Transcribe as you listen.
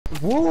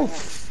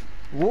Woof!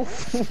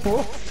 Woof!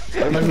 Woof! I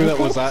don't know who that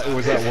was. It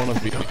was that one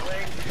of you.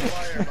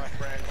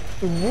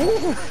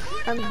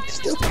 Woof! I'm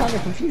still kind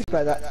of confused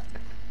by that.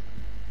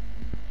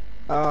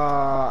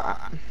 Well,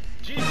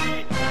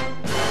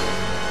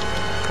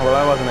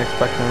 I wasn't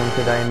expecting him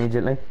to die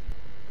immediately.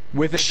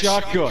 With a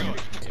shotgun.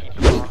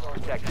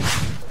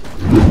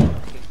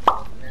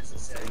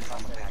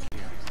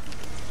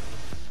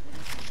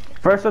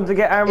 First one to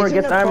get armor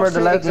Isn't gets a armor,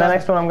 the prostate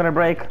next one I'm gonna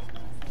break.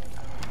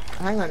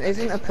 Hang on,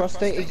 isn't a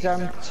prostate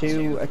exam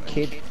to a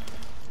kid?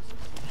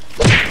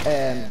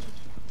 That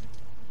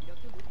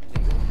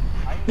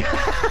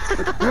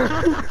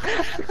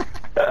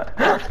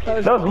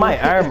was my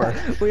armor.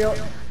 Wait.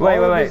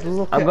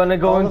 I'm gonna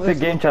go into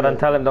game chat and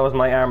tell him that was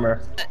my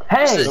armor.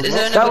 Hey!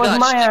 That was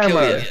my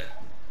armor!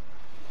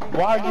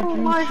 Why did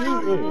you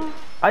shoot it?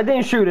 I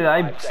didn't shoot it,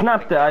 I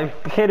snapped it, I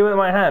hit it with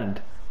my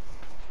hand.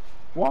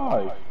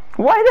 Why?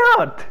 Why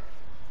not?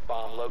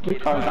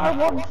 Because I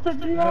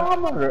wanted the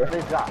armor. What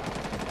is that?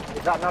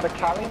 Is that not a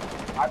carry?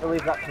 I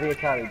believe that to be a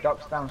carry.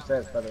 Doc's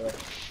downstairs, by the way.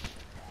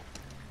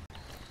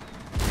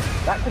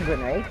 That's a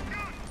grenade.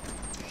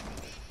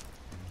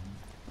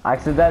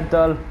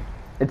 Accidental.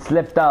 It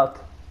slipped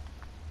out.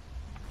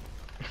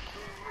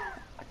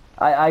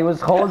 I was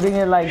holding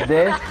it like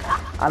this,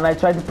 and I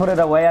tried to put it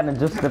away, and it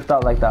just slipped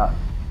out like that.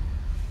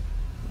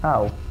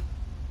 Ow.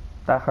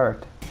 That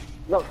hurt.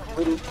 Look,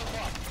 really.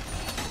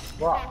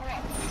 What?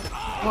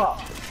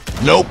 What?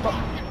 Nope.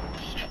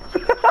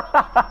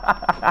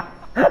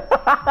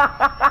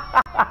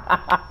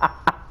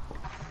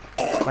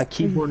 My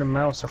keyboard and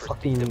mouse are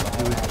fucking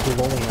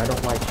glowing. I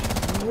don't like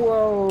it.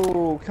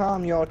 Whoa!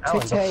 Calm your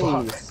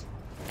titties.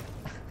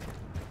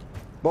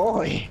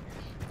 Boy!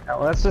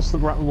 Oh, that's just the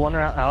one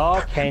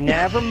round. Okay,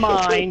 never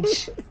mind.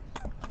 It's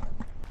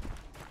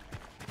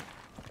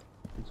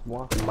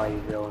walking mighty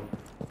villain.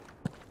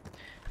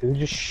 Who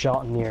just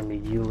shot near me,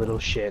 you little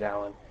shit,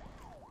 Alan?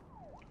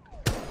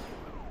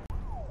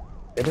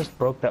 They just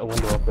broke that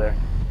window up there.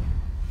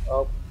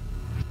 Oh.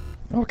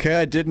 Okay,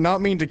 I did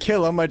not mean to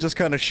kill him. I just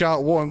kind of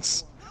shot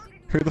once.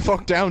 Who the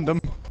fuck downed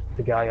him?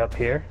 The guy up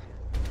here.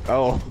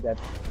 Oh. Dead.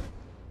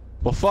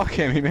 Well, fuck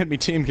him. He made me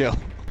team kill.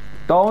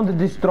 Don't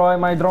destroy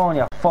my drone,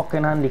 you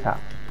fucking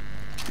handicap.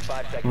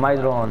 My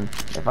drone.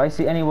 If I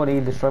see anybody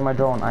destroy my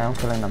drone, I am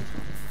killing them.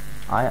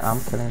 I am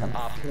killing them.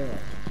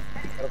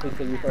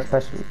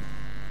 Especially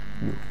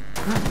you.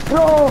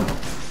 No!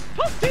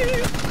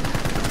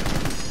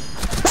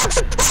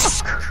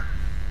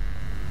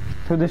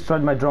 Who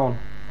destroyed my drone?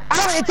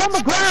 Oh, it's on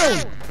the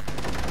ground!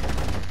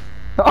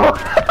 Oh!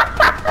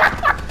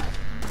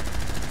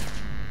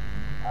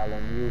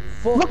 Alan, you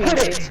Look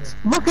at it!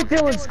 Look at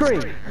Dylan's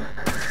screen!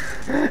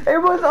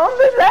 It was on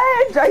the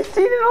ledge! I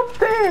seen it up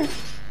there!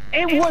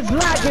 It was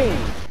lagging!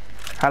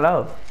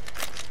 Hello.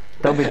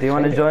 Toby, do you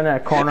want to join a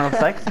corner of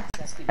sex?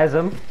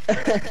 Ism?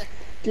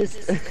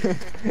 Just...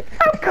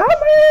 I'm coming!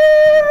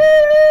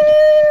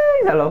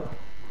 Hello.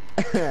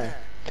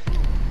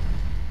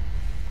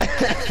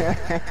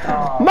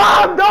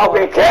 Mom,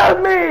 Toby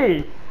killed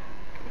me!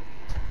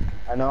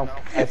 I know.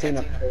 I seen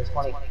it. It was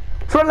funny.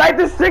 For like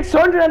the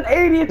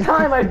 680th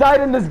time I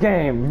died in this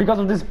game because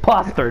of this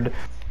bastard.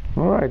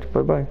 Alright,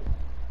 bye-bye.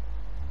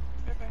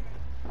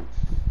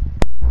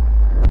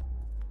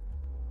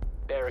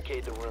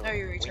 Barricade the room. No,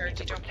 you retard.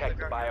 You don't protect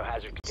the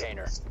biohazard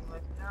container.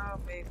 No,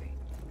 baby.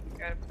 You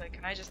gotta play.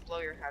 Can I just blow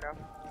your head off?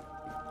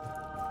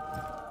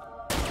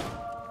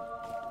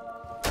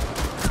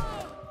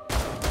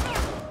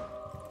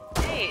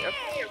 Hey,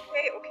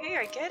 okay,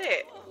 I get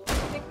it.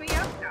 Pick me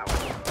up now.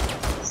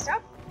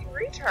 Stop, you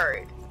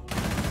retard. I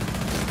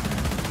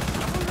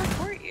will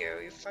report you,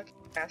 you fucking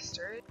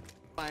bastard.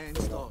 I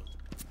installed.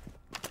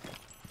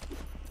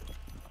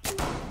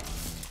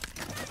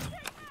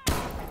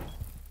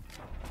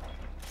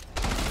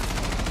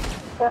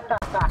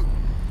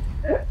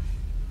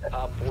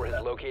 Op 4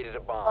 has located a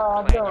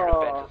bomb. Plan your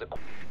defenses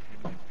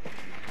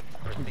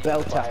accordingly.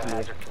 Bell tap me.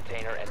 Biohazard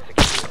container and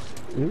secure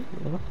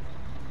it.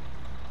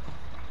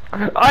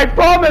 I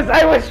promise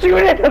I was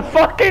shooting the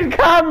fucking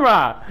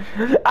camera!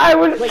 I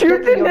was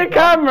shooting the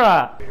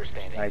camera!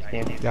 Nice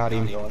game. Got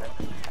him.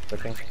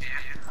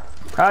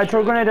 Alright,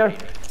 throw a grenade there.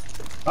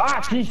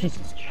 Ah, Jesus!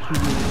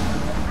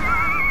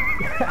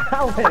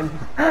 Alan!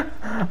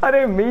 I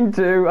didn't mean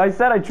to. I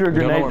said I threw a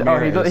don't know grenade. where Oh,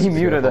 Mira he is,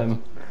 muted careful.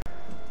 him.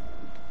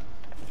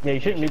 Yeah, you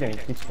shouldn't mute him.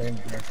 He's funny.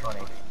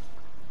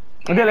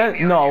 Dylan,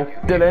 no.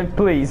 Dylan,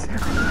 please.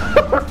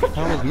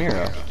 How was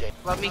Mira?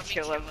 Let me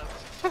kill him.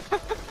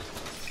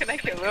 Can I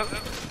kill him?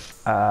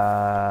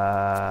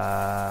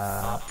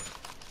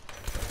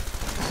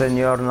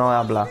 Señor no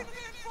habla.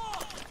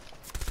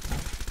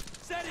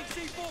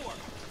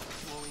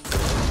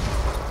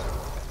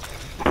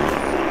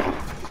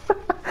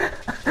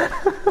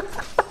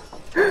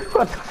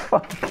 What the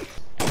fuck?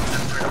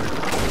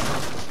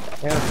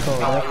 You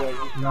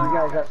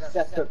guys are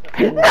set up.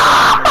 No!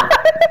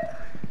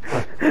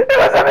 It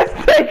was a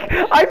mistake!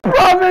 I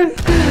promise!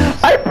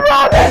 I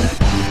promise!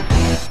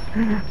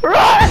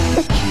 Run!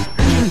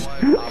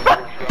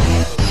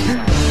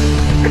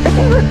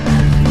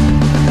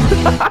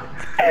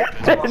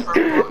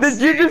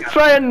 Did you just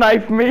try and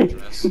knife me?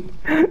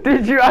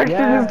 Did you actually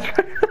just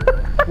try?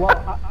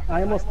 Well,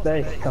 I almost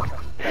died.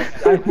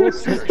 I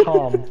almost hit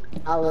Tom.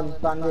 Alan,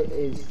 Bandit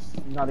is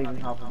not even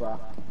half a bar.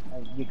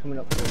 You're coming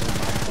up to him.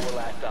 4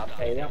 last stops.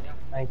 Hey,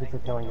 thank you for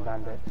killing the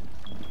bandit.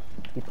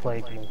 He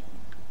plagued me.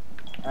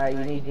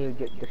 You need to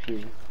get the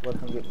fuse.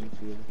 Work on getting the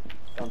fuse.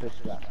 Don't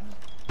distract me.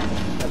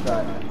 That's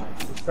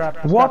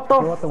alright. What the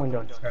Go out the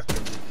window.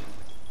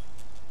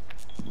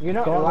 You're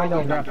not Go out lying,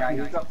 window, guy.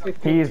 You've got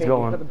 15 He is kills,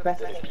 going. You've got the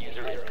best.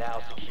 Diffuser is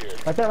now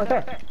secured. Right there, right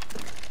there.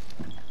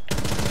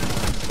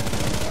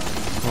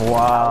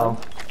 Wow.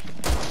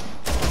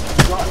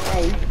 You've got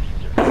an 8.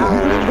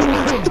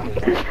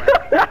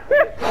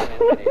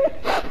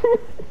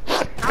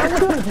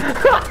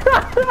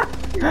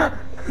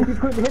 You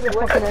couldn't hit the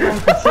fucking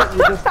end for shit, you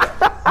just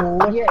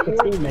flipped the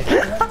teammate. You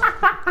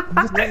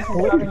just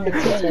flipping the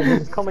teammate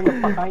who's coming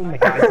up behind the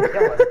guy to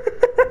kill him.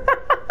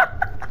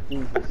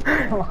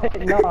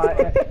 No,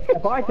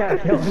 if I can't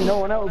kill him, no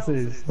one else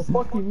is. The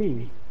fuck you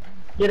mean?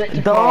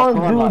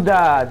 Don't do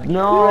that.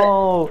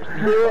 No.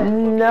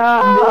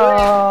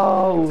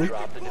 No.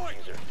 Drop the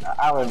diffuser.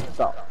 Alan,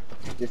 stop.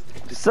 Just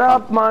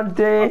Sup,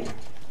 Monty?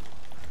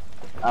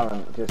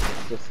 Alan, just.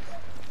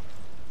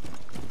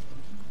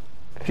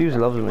 Fuse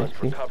loves me.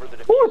 Recover the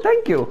Oh, diffuser.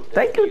 thank you.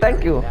 Thank you,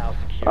 thank you. Now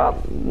secure.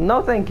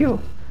 No, thank you.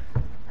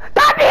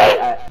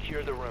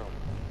 Secure the room.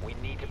 We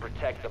need to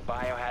protect the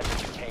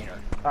biohazard container.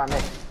 Alright,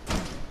 mate.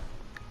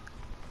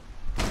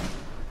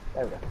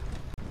 There we go.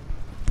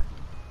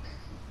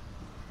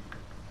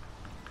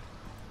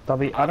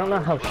 Dobby, I don't know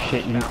how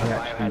shit you can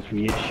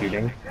actually be at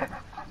shooting.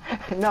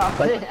 No, I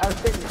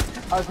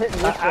was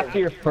hitting this After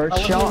your first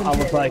shot, I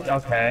was like,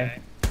 okay.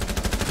 And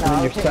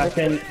then your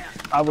second,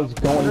 I was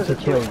going to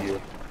kill you.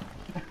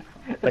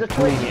 Like,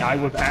 believe me, I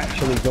was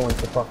actually going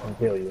to fucking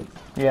kill you.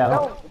 Yeah.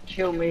 Don't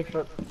kill me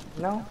for...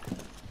 No?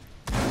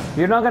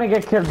 You're not gonna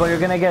get killed, but you're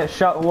gonna get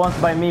shot once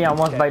by me and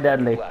once by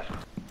Deadly. Left.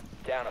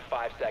 Down to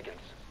 5 seconds.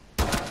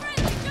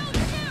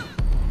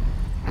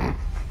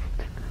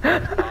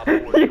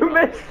 You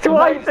missed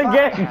twice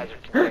again. Biohazard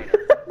container.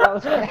 That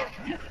was it.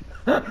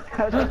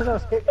 That was because I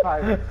was hit by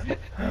it.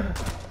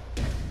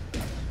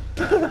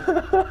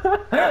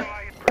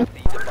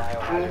 Proceed to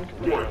biohazard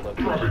container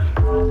location.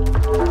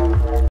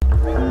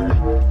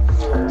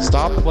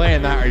 Stop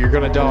playing that or you're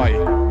gonna die.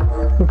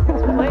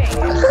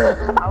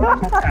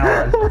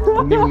 I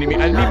didn't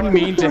even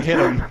mean to hit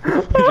him.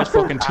 He just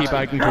fucking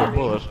teabagged into a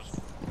bullet.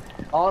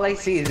 All I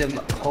see is him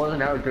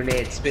holding out a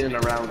grenade, spinning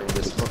around and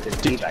just fucking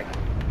teabagging.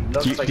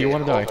 Do you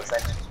want to die?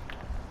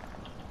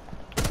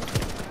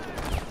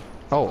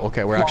 Oh,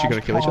 okay, we're actually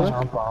gonna kill each other?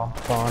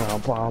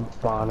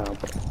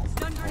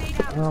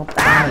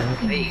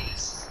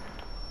 Please.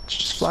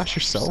 Just flash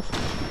yourself.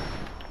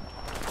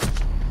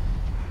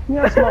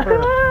 Yes,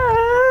 mother.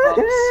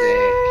 Fuck's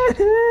sake.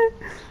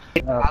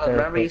 Alan, Okay,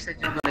 remember you said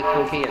you were gonna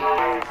kill Kian?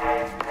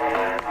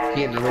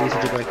 Kian, remember you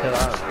said you were gonna kill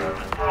Alan?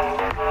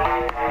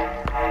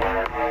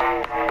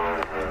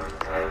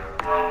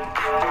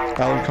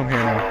 Alan, come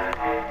here now.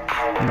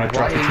 I'm gonna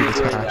drop you through this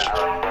hatch.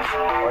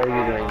 Why are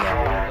you doing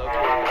that?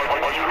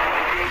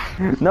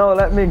 No,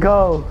 let me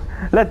go.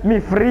 Let me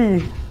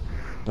free.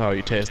 Oh,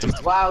 you tased him.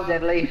 Wow,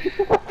 Deadly.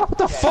 What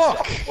the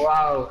fuck?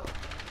 Wow.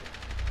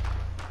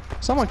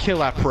 Someone kill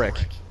that prick.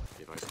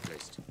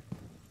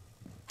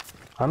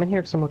 I'm in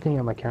here because I'm looking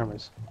at my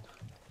cameras.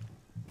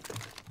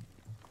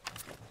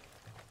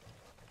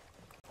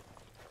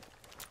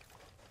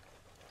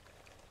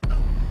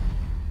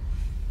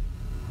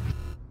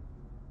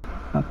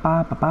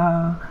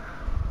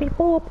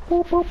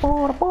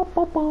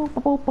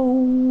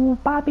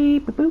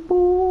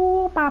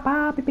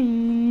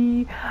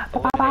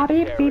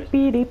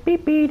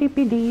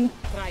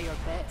 Try your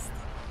best.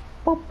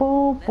 Op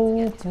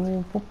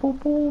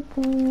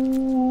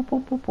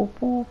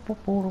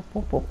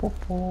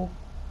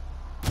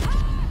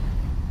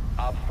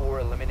 4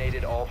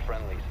 eliminated all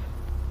friendlies.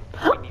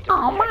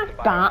 Oh my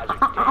god,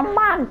 oh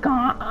my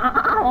god,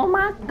 oh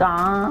my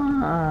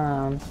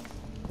god.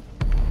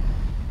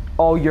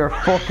 Oh, you're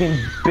a fucking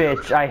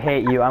bitch. I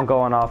hate you. I'm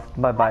going off.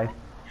 Bye bye.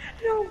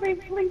 No, baby,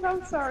 please,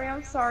 I'm sorry,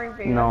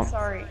 baby, No. I'm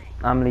sorry.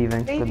 I'm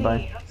leaving. Baby,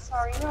 Goodbye. I'm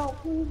sorry, no,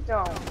 please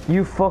don't.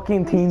 You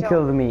fucking Please team don't.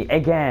 killed me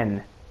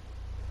again.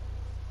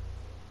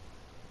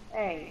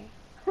 Hey.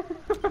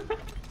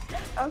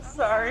 I'm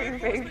sorry,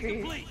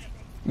 baby.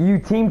 You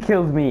team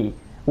killed me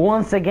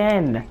once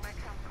again.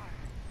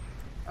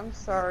 I'm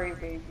sorry,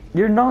 baby.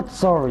 You're not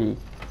sorry.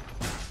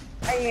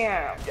 I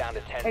am. Down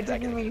to 10 I didn't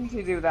seconds. mean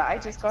to do that. I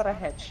just got a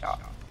headshot.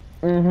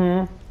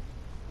 Mm-hmm.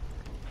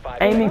 5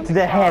 Aiming seconds. to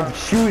the head,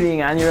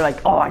 shooting, and you're like,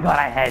 oh, I got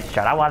a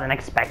headshot. I wasn't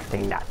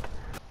expecting that.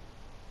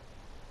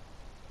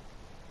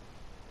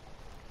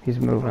 He's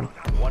moving.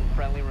 One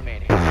friendly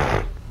remaining.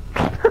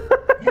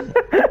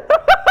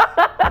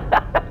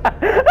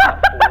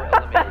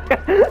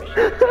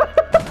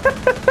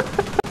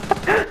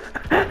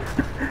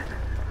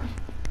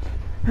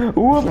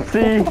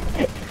 Whoopsie!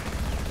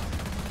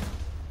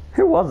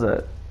 Who was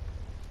it?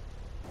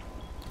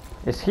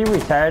 Is he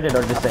retarded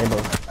or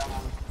disabled?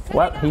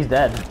 Well, he's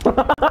dead.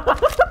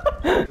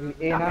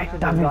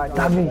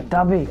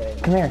 Dabby,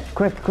 come here,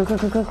 quick, come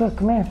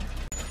here.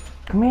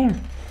 Come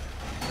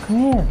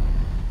here.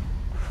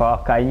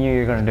 Fuck, I knew you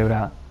were gonna do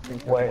that.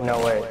 Wait, no,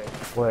 wait.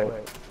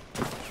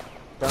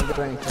 Don't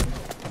do anything.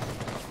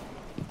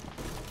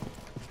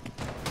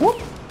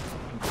 Whoop.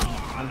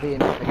 I'm being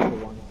the extra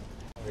one.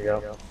 There you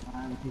go.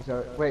 And he's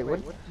wait,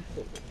 what did you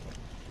do?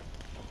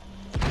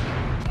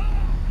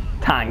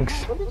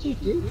 Thanks. What did you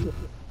do?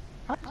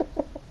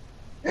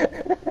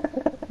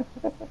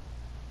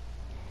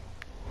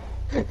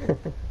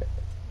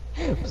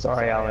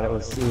 Sorry, Alan. It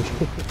was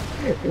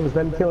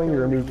them killing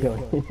you or me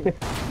killing you.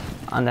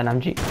 And then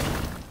I'm G.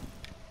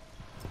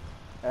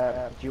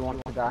 Do you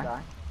want to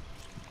die?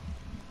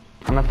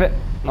 I'm a fit.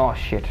 Oh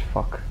shit,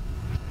 fuck.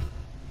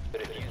 The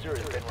diffuser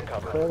has been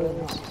recovered.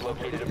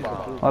 Located a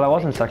bomb. Well, I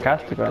wasn't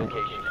sarcastic, right?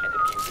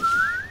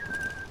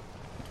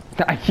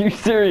 Are you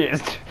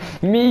serious?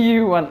 Me,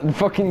 you, and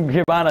fucking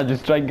Gibana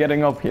just tried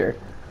getting up here.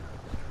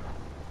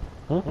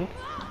 Hmm?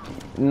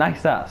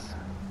 Nice ass.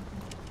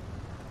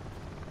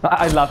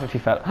 I'd laugh if he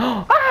fell.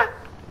 Ah!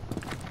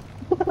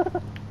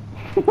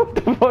 What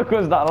the fuck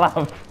was that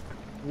laugh?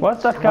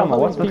 What's that camera?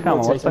 What's the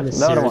camera? What's that?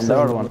 The other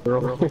one.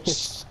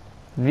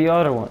 The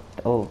other one.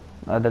 Oh,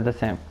 they're the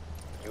same.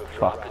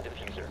 Fuck.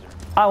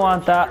 I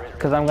want that,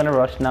 because I'm gonna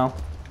rush now.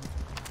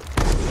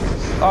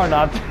 Or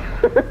not.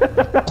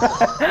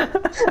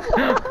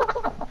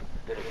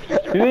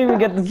 You didn't even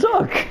get the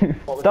suck.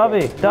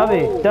 Dobby,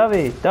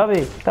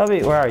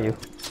 where are you?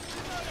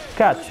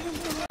 Catch.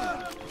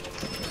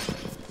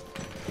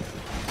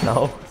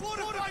 No.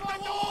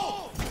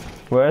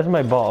 Where's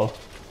my ball?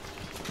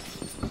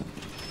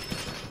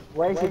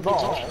 Where's your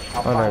ball?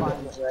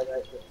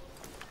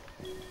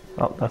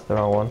 Oh, that's the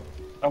wrong one.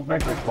 Don't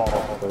break this ball.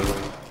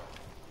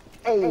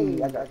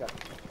 Hey, I got it.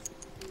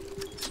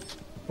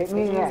 Hit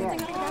me again.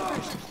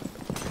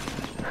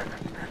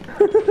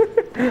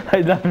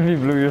 I definitely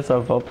blew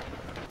yourself up.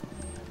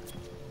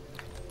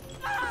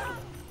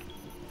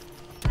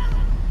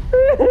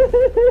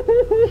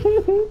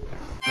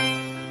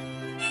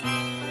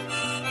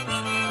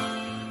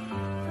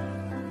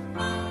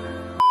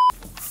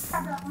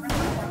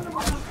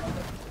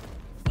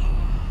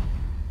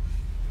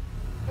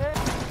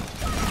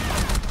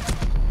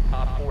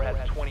 Op 4 has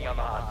 20 on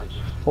the hostage.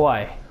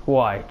 Why?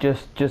 Why?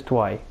 Just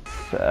why?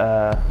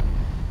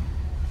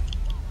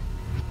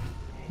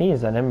 He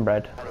is an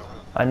inbred.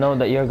 I know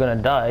that you're gonna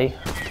die.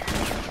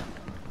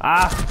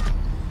 Ah!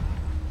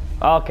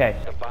 Okay.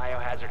 The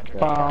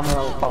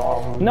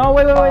biohazard No,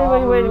 wait.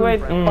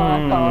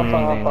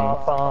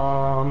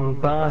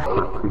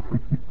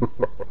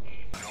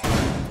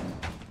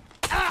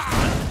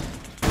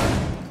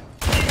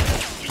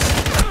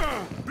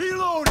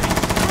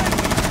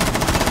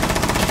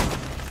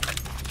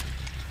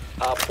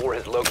 Op 4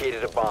 has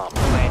located a bomb.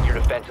 Plan your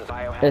defenses.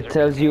 Biohazard It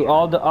tells you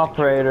all the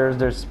operators,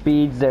 their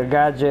speeds, their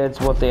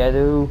gadgets, what they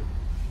do.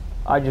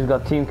 I just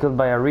got team killed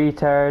by a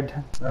retard.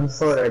 I'm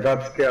sorry, I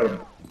got scared.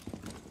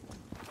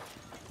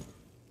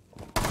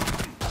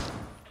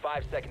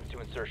 5 seconds to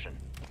insertion.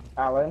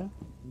 Alan,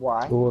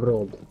 why?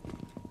 World.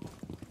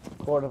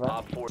 Quarter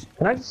Op 4.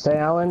 Can I just say,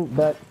 Alan,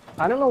 that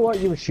I don't know what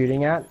you were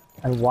shooting at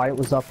and why it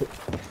was up.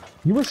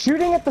 You were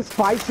shooting at the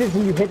spices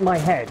and you hit my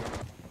head.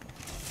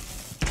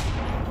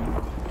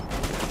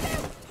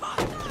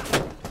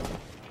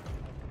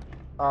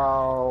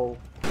 Oh,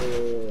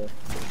 yeah.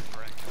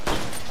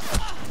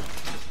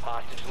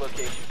 Hostage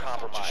location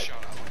compromised.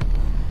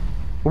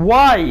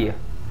 Why?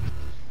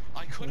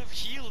 I could have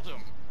healed him.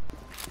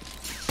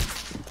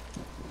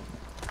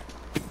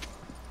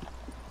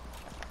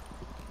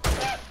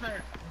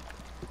 Bastard!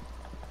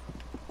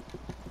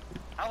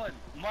 Alan,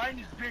 mine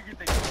is bigger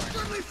than yours.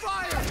 Friendly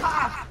fire!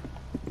 Ah!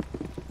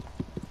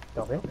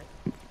 Copy.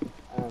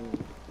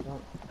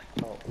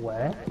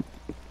 Where?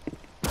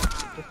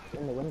 Just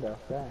in the window,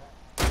 there.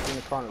 In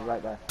the corner,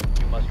 right there.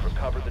 You must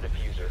recover the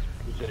diffuser.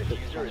 The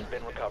diffuser has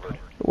been recovered.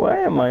 Why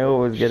am I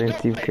always getting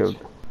team killed?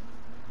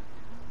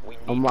 We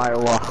need Oh my to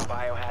God. the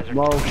biohazard.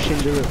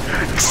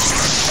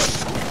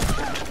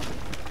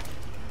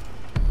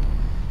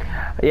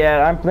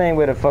 Yeah, I'm playing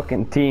with a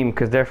fucking team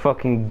because they're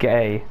fucking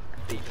gay.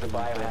 Seize the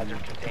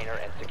biohazard container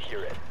and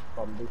secure it.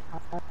 From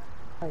behind.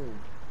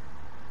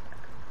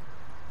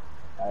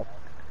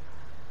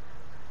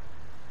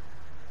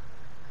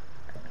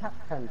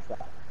 Captain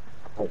trap.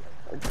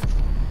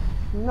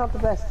 Not the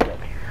best trick.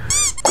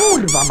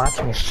 Kurwa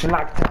mać mnie,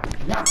 szlak.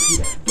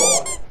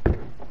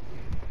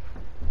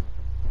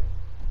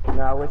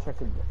 No, I wish I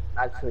could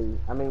actually.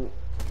 I mean,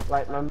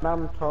 like my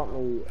mum taught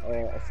me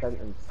a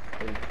sentence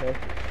in Turkish.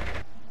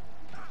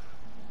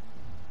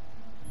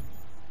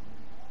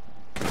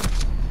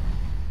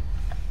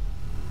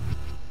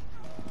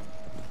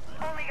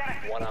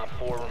 One Op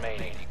 4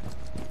 remaining.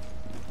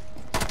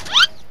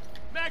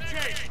 Mag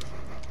change!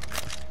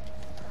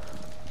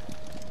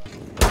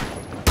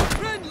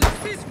 Friendly,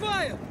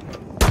 ceasefire!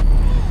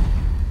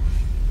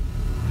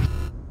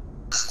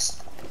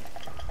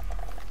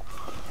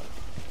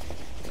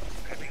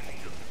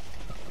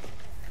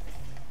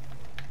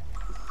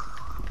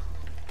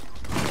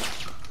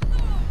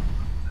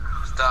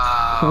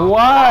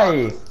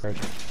 Why?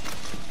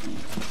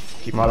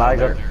 Keep My him leg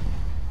there.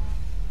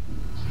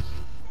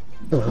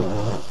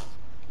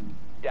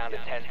 Down to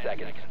 10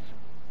 seconds.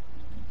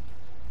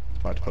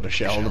 About to put a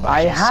shell in the back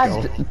I of his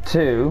skull. had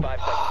to. 5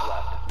 seconds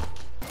left.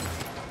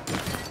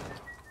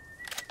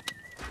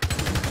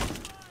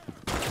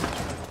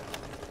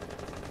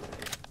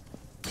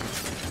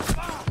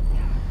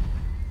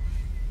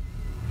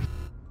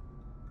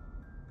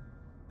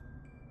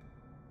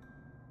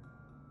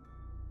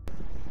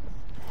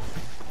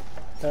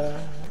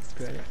 That's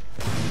great.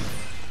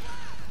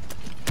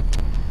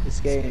 This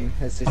game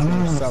has just been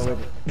a solid,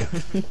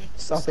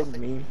 solid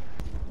meme.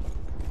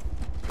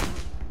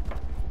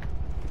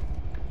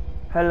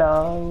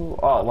 Hello.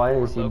 Oh, why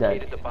is he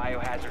Located dead? the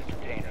biohazard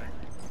container.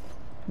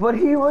 But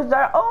he was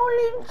our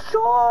only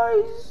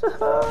choice. He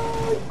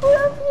could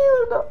have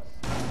healed us.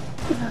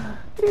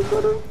 He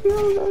could have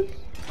healed us.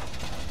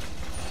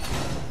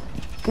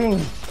 King.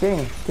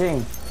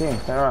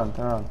 Turn around.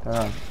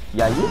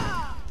 Yeah, you?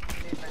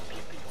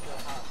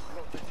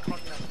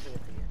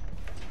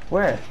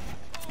 Where?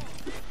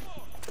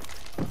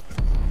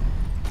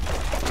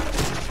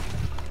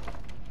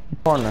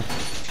 Corner. 10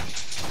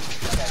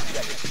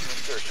 seconds to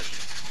insertion.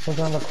 Look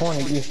around the corner,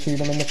 you shoot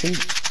him in the feet.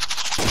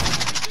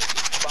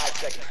 5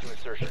 seconds to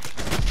insertion.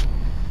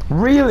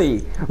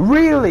 Really?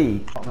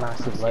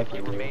 Massive leg. If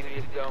you remain in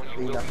this zone,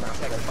 you will be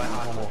protected by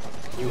hostiles.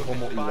 You will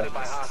be spotted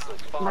by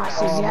hostiles.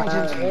 Follow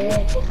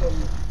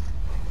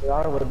We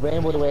are with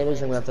Rainbow the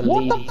Wailers and we have to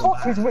What leave. the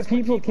fuck is with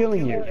people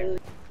killing you? diffuser.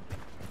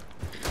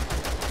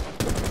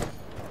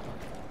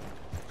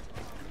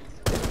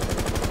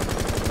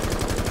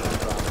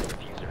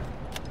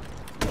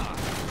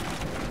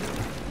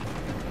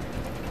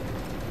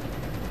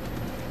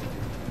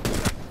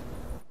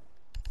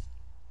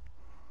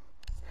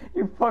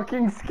 You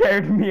fucking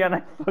scared me and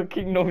I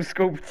fucking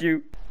no-scoped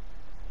you.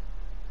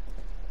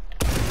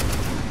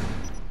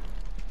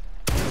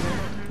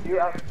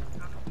 Yeah.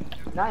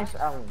 Nice,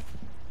 Alan.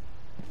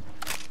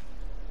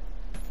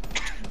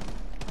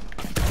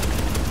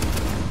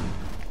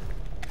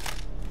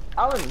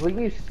 Alan, will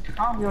you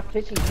calm your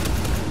titty?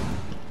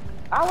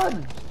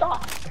 Alan,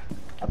 stop!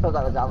 I thought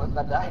that was Alan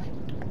that died.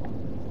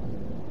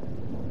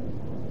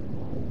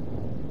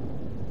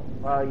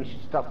 Well, you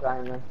should stop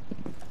dying then.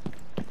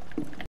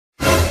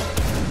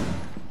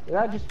 Did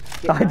I just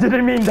I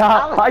didn't mean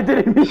that. I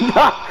didn't mean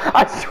that.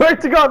 I swear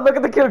to God, look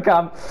at the kill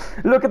cam.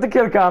 Look at the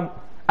kill cam.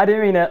 I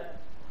didn't mean it.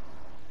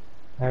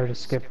 I already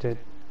skipped it.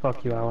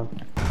 Fuck you, Alan.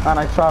 And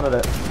I shotted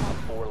it.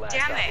 4 last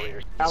Damn it.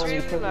 operators. It's Alan, you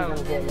really think you're low.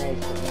 gonna get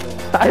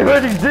nice? I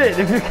already did,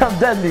 if you come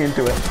deadly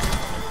into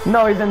it.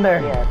 No, he's in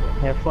there.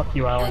 Yeah. Yeah, fuck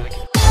you, Alan.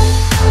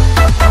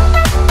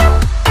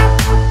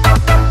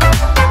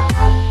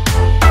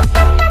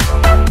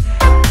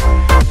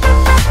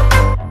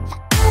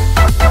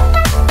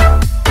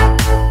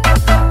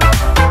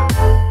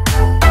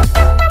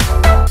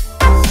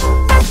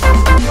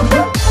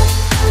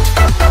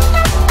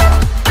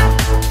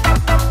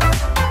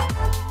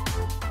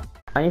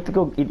 I need to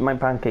go eat my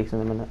pancakes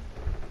in a minute.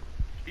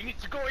 You need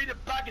to go eat a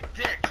bag of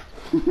dicks.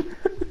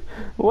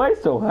 Why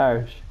so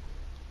harsh?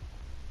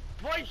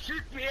 Why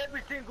shoot me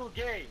every single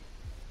game?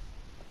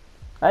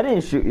 I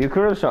didn't shoot you,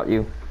 Kirill shot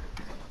you.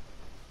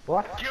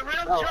 What? You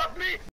real No. shot me?